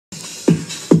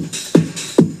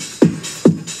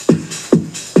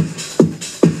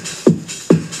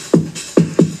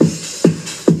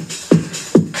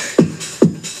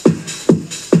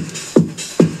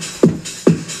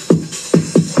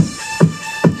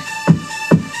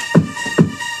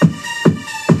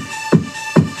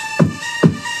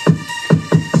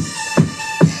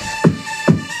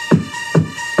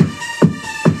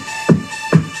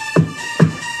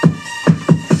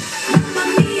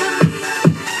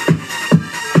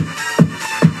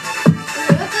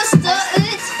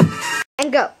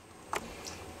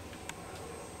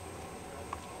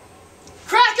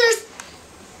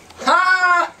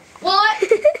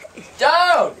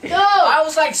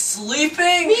like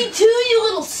sleeping? Me too, you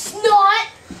little snot.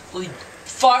 Like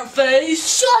fart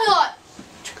face? Shut up.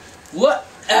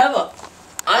 Whatever.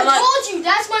 I told you,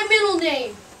 that's my middle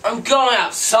name. I'm going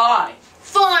outside.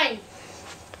 Fine.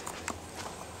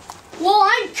 Well,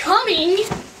 I'm coming.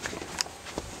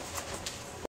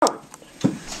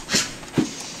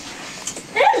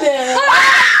 Hello.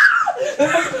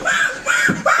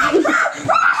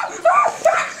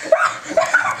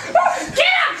 Get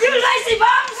up, you lazy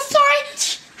bum! Sorry.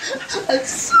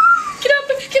 Get up,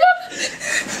 get up.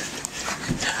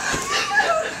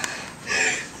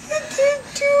 I didn't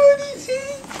do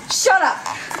anything. Shut up.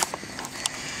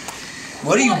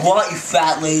 What do you want, you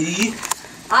fat lady?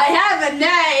 I have a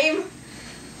name.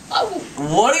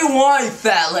 What do you want, you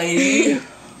fat lady?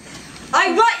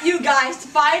 I want you guys to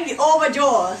find the orb of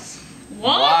George.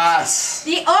 What?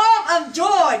 The orb of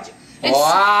George.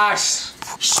 What?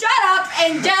 Shut up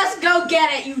and just go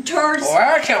get it, you turds.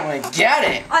 Where can we get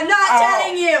it? I'm not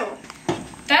telling you.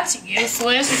 That's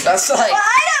useless. That's like... Well,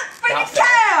 I don't Not freaking fair.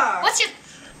 care. What's your...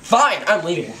 Fine, I'm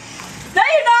leaving. No,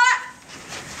 you're not.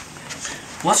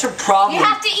 What's your problem? You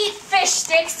have to eat fish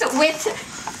sticks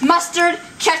with mustard,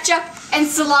 ketchup, and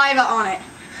saliva on it.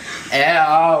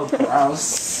 Ew,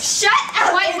 gross. Shut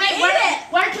up. Wait, and eat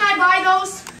where it. can I buy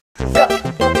those?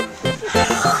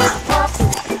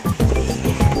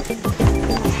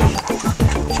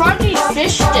 Try these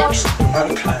fish sticks.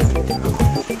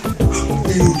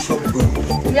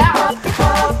 Yeah.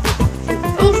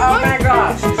 Oh my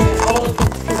gosh, she's an old,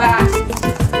 fat,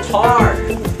 tard.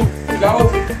 Go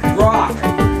rock.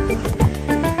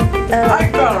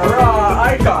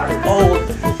 I got an old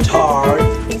tard.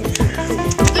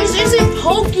 This isn't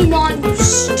Pokemon, you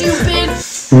stupid.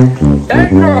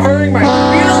 Thanks for hurting my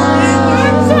feelings.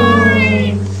 I'm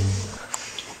sorry.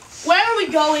 Where are we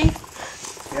going?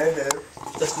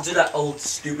 Let's go to that old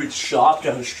stupid shop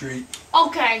down the street.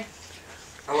 Okay.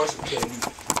 I want some candy.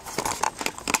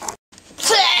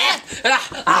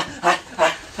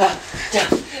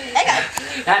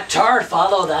 That tard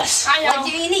followed us. I know.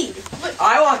 What do you need?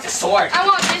 I want the sword. I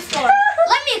want this sword.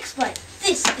 Let me explain.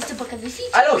 This is the book of the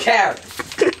future. I don't care.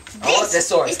 I want this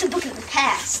sword. Is the book of the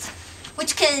past,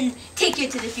 which can take you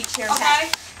to the future. and Okay.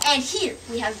 past. And here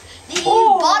we have the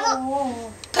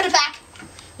bottle. Put it back.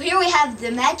 Here we have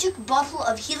the magic bottle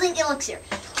of healing elixir.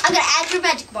 I'm gonna add your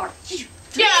magic bar.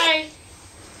 Yay.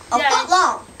 A Yay. foot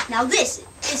long. Now this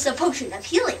is a potion of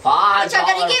healing, $5 which I'm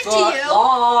gonna give to foot you.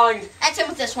 long. And same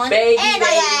with this one. Baby, and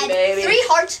I add baby. 3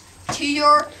 hearts to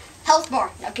your health bar.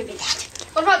 Now give me that.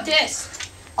 What about this?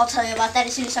 I'll tell you about that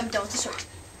as soon as I'm done with the sword.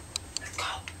 Let's go.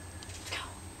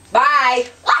 Bye.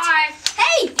 Bye.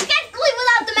 Hey, you can't leave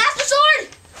without the master sword.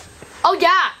 Oh,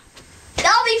 yeah.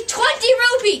 That'll be 20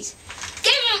 rupees.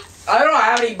 Give me. I don't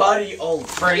have any money, old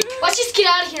freak. Let's just get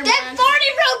out of here, Then man. 40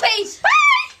 rupees. Bye.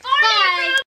 40 Bye. rupees.